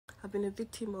I've been a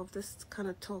victim of this kind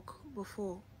of talk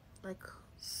before, like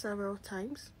several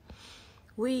times.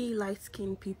 We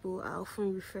light-skinned people are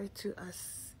often referred to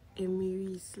as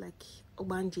emiris, like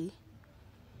Ogbanje.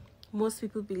 Most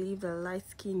people believe that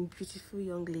light-skinned, beautiful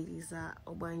young ladies are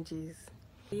Ogbanjes.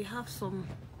 You have some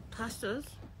pastors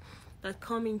that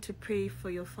come in to pray for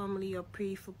your family or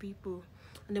pray for people,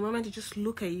 and the moment they just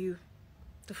look at you,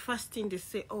 the first thing they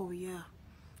say, oh yeah,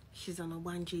 she's an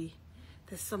Ogbanje.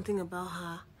 There's something about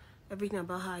her. Everything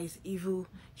about her is evil.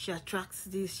 She attracts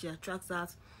this, she attracts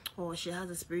that, or she has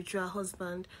a spiritual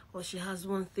husband, or she has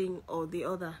one thing or the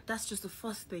other. That's just the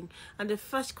first thing. And the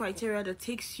first criteria that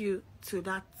takes you to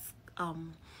that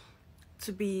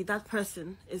to be that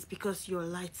person is because you're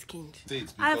light-skinned.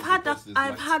 I've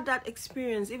had that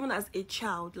experience even as a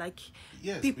child. Like,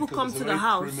 yes, people come to the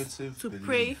house to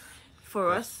pray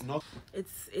for us.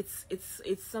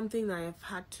 It's something that I've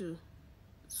had to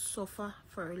suffer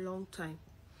for a long time.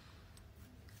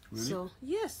 Really? So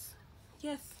yes.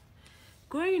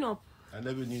 Growing up, I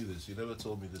never knew this. You never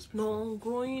told me this before. No,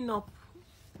 growing up,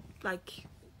 like,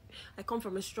 I come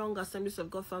from a strong Assemblies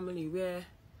of God family where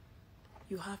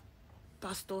you have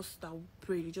pastors that will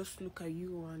pray. They just look at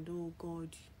you and, oh God,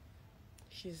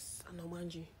 she's an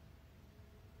Ogbanje.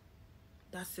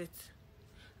 That's it.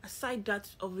 Aside that,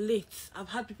 of late, I've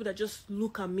had people that just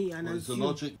look at me and assume. The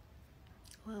logic?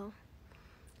 Well,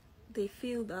 they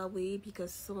feel that way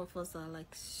because some of us are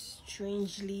like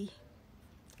strangely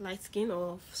light skin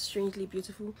or strangely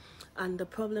beautiful, and the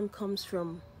problem comes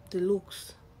from the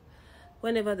looks.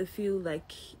 Whenever they feel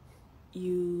like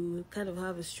you kind of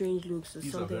have a strange looks or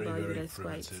something about you that's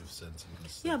quite,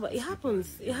 yeah, but it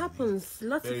happens. It happens.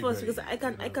 Lots of us, because I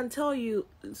can tell you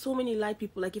so many light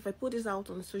people. Like, if I put this out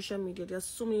on social media, there's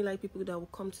so many light people that will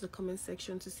come to the comment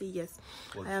section to say, yes,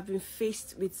 I have been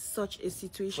faced with such a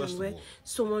situation where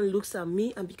someone looks at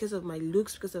me, and because of my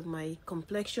looks, because of my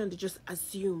complexion, they just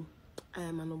assume I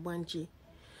am an Ogbanje.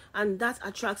 And that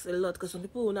attracts a lot, because some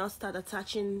people will now start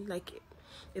attaching, like,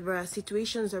 if there are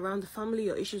situations around the family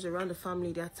or issues around the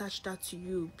family, they attach that to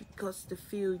you because they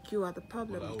feel you are the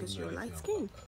problem because you're light skinned.